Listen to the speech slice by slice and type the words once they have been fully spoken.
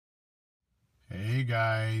Hey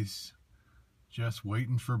guys, just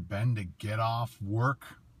waiting for Ben to get off work.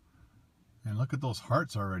 And look at those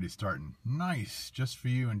hearts already starting. Nice, just for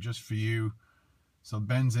you and just for you. So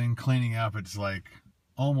Ben's in cleaning up. It's like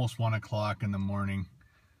almost 1 o'clock in the morning.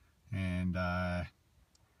 And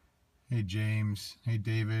hey James, hey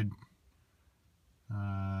David.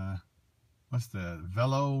 What's the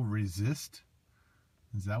Velo Resist?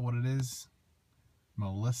 Is that what it is?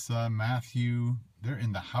 Melissa, Matthew, they're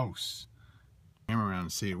in the house. Camera around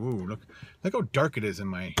and see. Ooh, look how dark it is in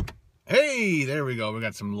my. Hey, there we go. We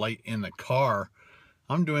got some light in the car.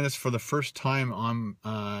 I'm doing this for the first time on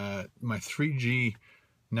my 3G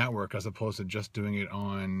network as opposed to just doing it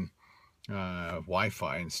on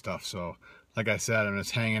Wi-Fi and stuff. So, like I said, I'm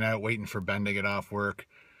just hanging out, waiting for Ben to get off work,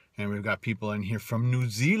 and we've got people in here from New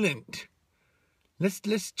Zealand. Let's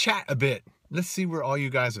chat a bit. Let's see where all you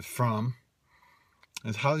guys are from.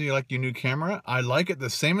 How do you like your new camera? I like it the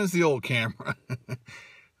same as the old camera.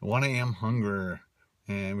 1 a.m. hunger.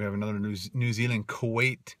 And we have another New Zealand,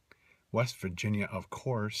 Kuwait, West Virginia, of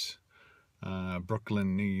course.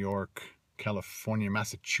 Brooklyn, New York, California,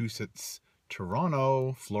 Massachusetts,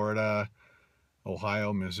 Toronto, Florida,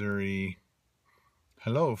 Ohio, Missouri.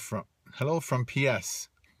 Hello from PS.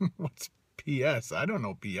 What's PS? I don't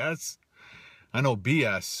know PS. I know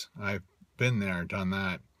BS. I've been there, done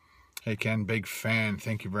that. Hey Ken, big fan.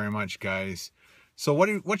 Thank you very much, guys. So what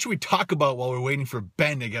should we talk about while we're waiting for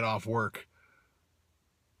Ben to get off work?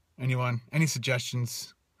 Anyone? Any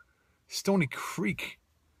suggestions? Stony Creek,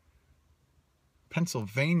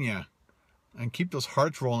 Pennsylvania. And keep those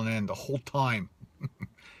hearts rolling in the whole time.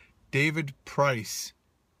 David Price.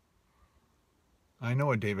 I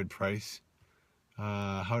know a David Price.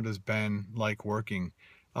 How does Ben like working?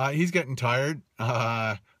 He's getting tired.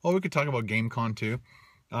 We could talk about GameCon too.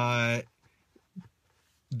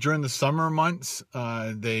 During the summer months,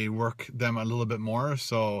 they work them a little bit more,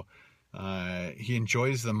 so he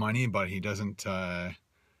enjoys the money, but he doesn't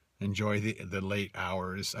enjoy the late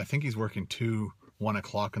hours. I think he's working 1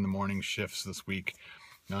 o'clock in the morning shifts this week.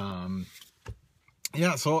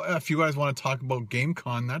 Yeah, so if you guys want to talk about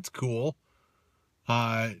GameCon, that's cool.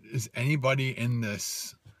 Is anybody in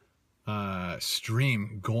this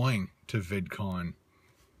stream going to VidCon?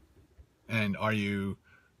 And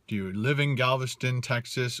do you live in Galveston,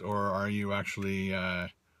 Texas, or are you actually,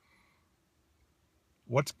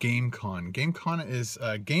 what's GameCon? GameCon is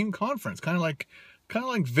a game conference, kind of like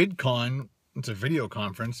VidCon. It's a video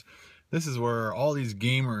conference. This is where all these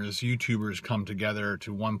gamers, YouTubers come together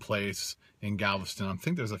to one place in Galveston. I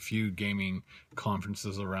think there's a few gaming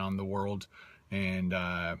conferences around the world, and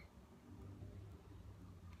I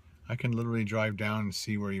can literally drive down and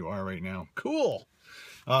see where you are right now. Cool.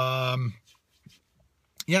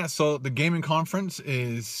 Yeah, so the gaming conference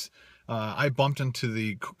is, I bumped into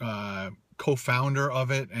the co-founder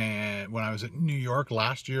of it, and when I was at New York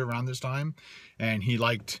last year around this time, and he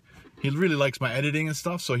really likes my editing and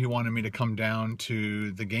stuff, so he wanted me to come down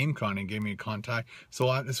to the GameCon and gave me a contact. So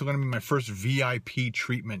this is going to be my first VIP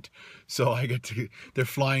treatment. So they're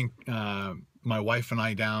flying my wife and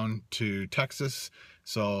I down to Texas.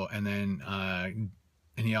 So, and then,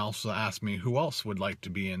 and he also asked me who else would like to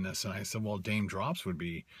be in this. And I said, well, Dame Drops would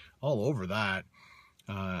be all over that.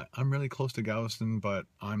 I'm really close to Galveston, but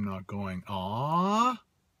I'm not going. Aww.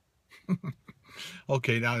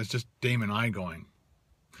 Okay, now it's just Dame and I going.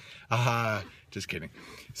 Just kidding.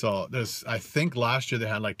 So I think last year they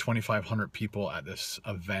had like 2,500 people at this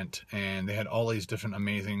event, and they had all these different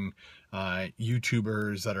amazing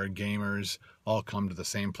YouTubers that are gamers all come to the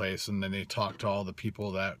same place, and then they talk to all the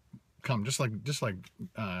people that come, just like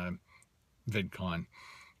VidCon.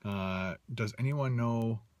 Does anyone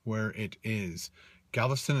know where it is?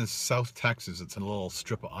 Galveston is South Texas. It's a little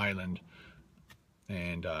strip of island,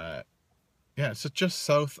 and yeah, it's just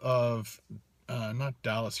south of not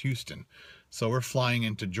Dallas, Houston. So we're flying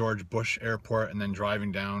into George Bush Airport and then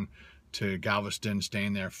driving down to Galveston,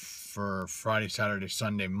 staying there for Friday, Saturday,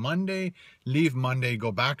 Sunday, Monday, leave Monday,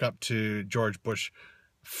 go back up to George Bush,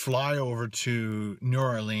 fly over to New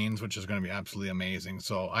Orleans, which is going to be absolutely amazing.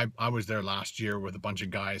 So I was there last year with a bunch of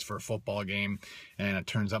guys for a football game, and it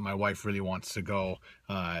turns out my wife really wants to go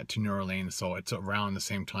to New Orleans. So it's around the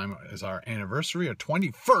same time as our anniversary, our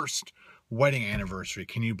 21st wedding anniversary.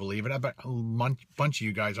 Can you believe it? I bet a bunch of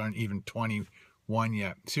you guys aren't even 21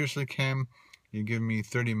 yet. Seriously, Cam, you give me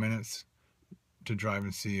 30 minutes to drive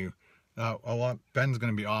and see you. Ben's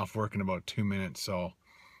going to be off work in about 2 minutes, so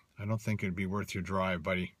I don't think it'd be worth your drive,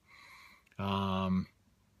 buddy. Who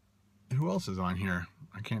else is on here?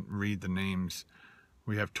 I can't read the names.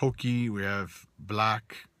 We have Toki, we have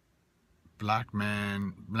Black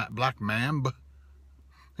Mamb,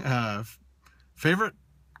 Favorite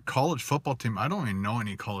college football team? I don't even know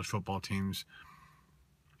any college football teams.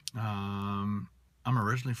 I'm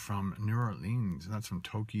originally from New Orleans, and that's from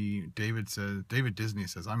Toki. David Disney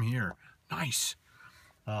says, I'm here. Nice.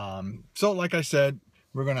 So like I said,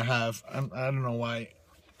 we're going to have, I don't know why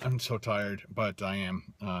I'm so tired, but I am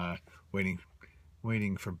waiting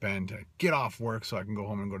for Ben to get off work so I can go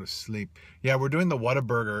home and go to sleep. Yeah, we're doing the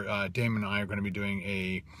Whataburger. Damon and I are going to be doing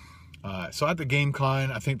a, so at the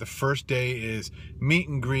GameCon, I think the first day is meet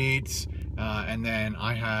and greets, and then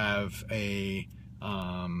I have a,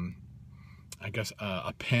 I guess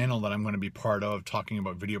a panel that I'm going to be part of talking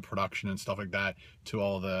about video production and stuff like that to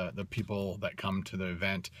all the people that come to the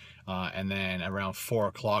event. And then around 4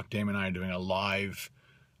 o'clock, Damon and I are doing a live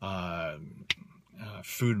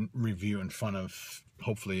food review in front of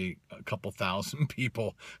hopefully a couple thousand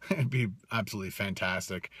people. It'd be absolutely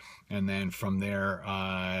fantastic. And then from there,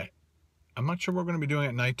 I'm not sure what we're going to be doing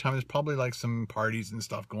at nighttime. There's probably like some parties and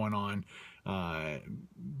stuff going on.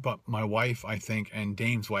 But my wife, I think, and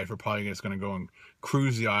Dame's wife are probably just going to go and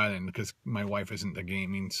cruise the island because my wife isn't the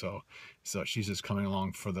gaming, so she's just coming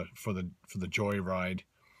along for the joy ride.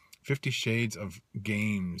 50 Shades of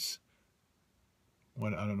Games.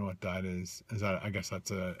 What, I don't know what that is. Is that, I guess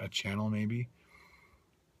that's a channel maybe.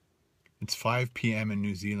 It's 5 p.m. in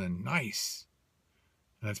New Zealand. Nice.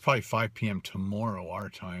 And it's probably 5 p.m. tomorrow our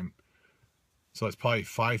time. So it's probably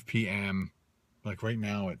 5 p.m. like right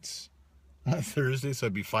now it's Thursday, so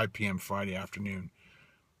it'd be 5 p.m. Friday afternoon.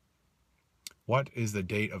 What is the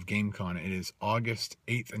date of GameCon? It is August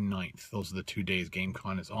 8th and 9th. Those are the 2 days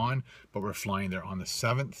GameCon is on, but we're flying there on the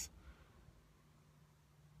 7th.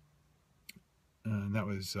 And that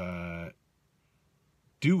was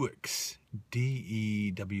Dewux,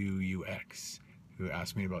 D-E-W-U-X, who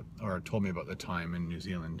asked me about, or told me about the time in New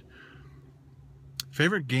Zealand.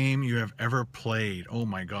 Favorite game you have ever played? Oh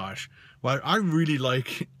my gosh. Well, I really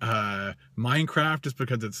like Minecraft just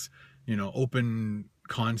because it's, you know, open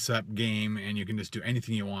concept game and you can just do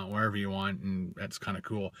anything you want, wherever you want, and that's kind of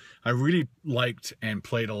cool. I really liked and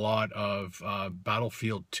played a lot of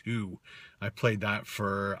Battlefield 2. I played that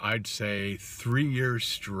for, I'd say, 3 years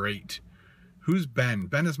straight. Who's Ben?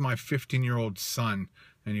 Ben is my 15-year-old son,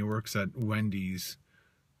 and he works at Wendy's.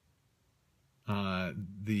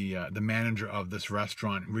 The manager of this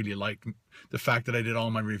restaurant really liked the fact that I did all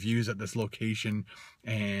my reviews at this location,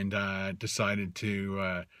 and decided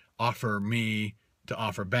to offer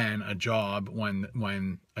Ben a job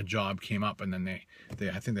when a job came up, and then I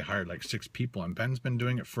think they hired like 6 people, and Ben's been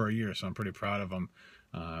doing it for a year, so I'm pretty proud of him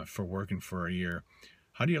for working for a year.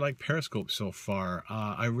 How do you like Periscope so far?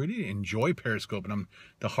 I really enjoy Periscope, and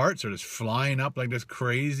the hearts are just flying up like this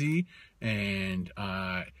crazy, and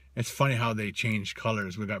it's funny how they change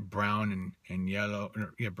colors. We got brown and yellow,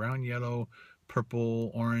 brown, yellow,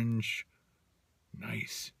 purple, orange.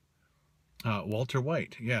 Nice. Walter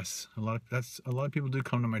White, yes, a lot of people do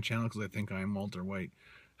come to my channel because I think I am Walter White.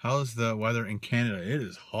 How's the weather in Canada? It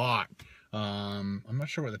is hot. I'm not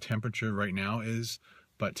sure what the temperature right now is,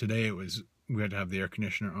 but today we had to have the air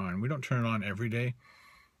conditioner on. We don't turn it on every day,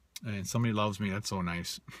 and somebody loves me. That's so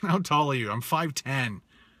nice. How tall are you? I'm 5'10"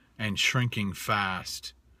 and shrinking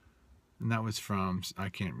fast. And that was from, I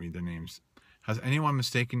can't read the names. Has anyone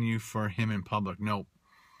mistaken you for him in public? Nope.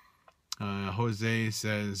 Jose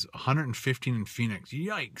says 115 in Phoenix.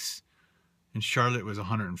 Yikes. In Charlotte was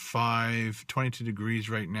 105. 22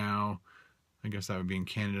 degrees right now. I guess that would be in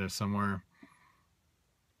Canada somewhere.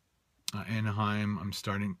 Anaheim, I'm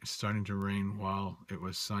starting to rain while it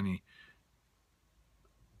was sunny.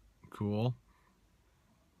 Cool.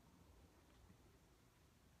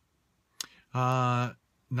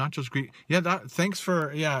 Nachos Greek. Yeah, thanks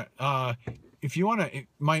for, yeah. If you want to,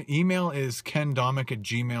 my email is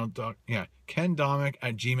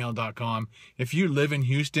kendomik@gmail.com. If you live in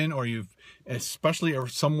Houston, or especially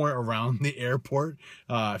somewhere around the airport,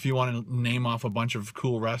 if you want to name off a bunch of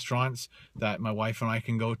cool restaurants that my wife and I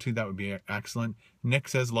can go to, that would be excellent. Nick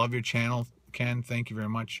says, love your channel, Ken. Thank you very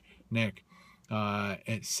much, Nick.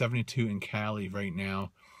 It's 72 in Cali right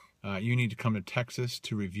now. You need to come to Texas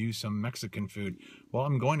to review some Mexican food. Well,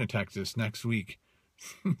 I'm going to Texas next week.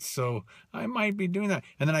 So I might be doing that.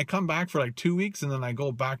 And then I come back for like 2 weeks, and then I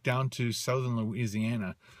go back down to southern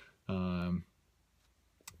Louisiana to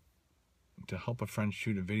help a friend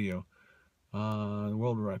shoot a video. The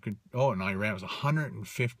world record. Oh, in Iran was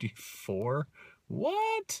 154.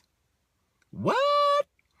 What?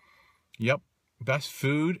 Yep. Best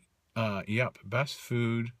food. Yep. Best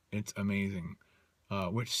food. It's amazing.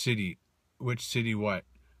 Which city what?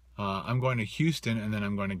 I'm going to Houston, and then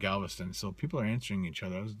I'm going to Galveston. So people are answering each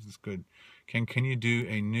other. That's good. Can you do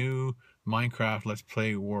a new Minecraft Let's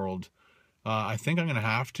Play world? I think I'm gonna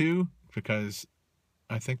have to, because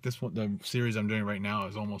I think this one, the series I'm doing right now,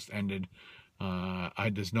 is almost ended.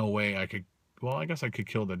 There's no way I could. Well, I guess I could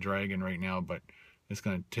kill the dragon right now, but it's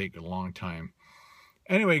gonna take a long time.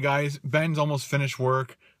 Anyway, guys, Ben's almost finished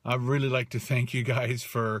work. I'd really like to thank you guys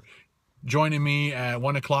for joining me at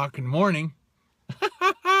 1 o'clock in the morning.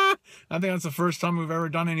 I think that's the first time we've ever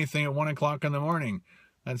done anything at 1 o'clock in the morning.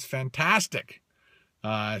 That's fantastic.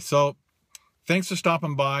 So thanks for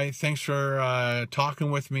stopping by. Thanks for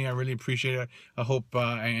talking with me. I really appreciate it. I hope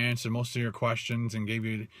I answered most of your questions and gave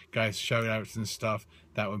you guys shout outs and stuff.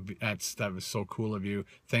 That was so cool of you.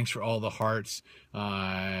 Thanks for all the hearts.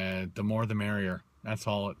 The more the merrier. That's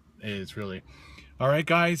all it is, really. All right,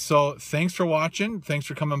 guys. So thanks for watching. Thanks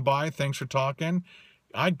for coming by. Thanks for talking.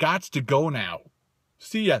 I gots to go now.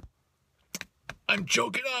 See ya. I'm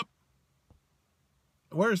choking up.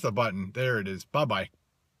 Where's the button? There it is. Bye-bye.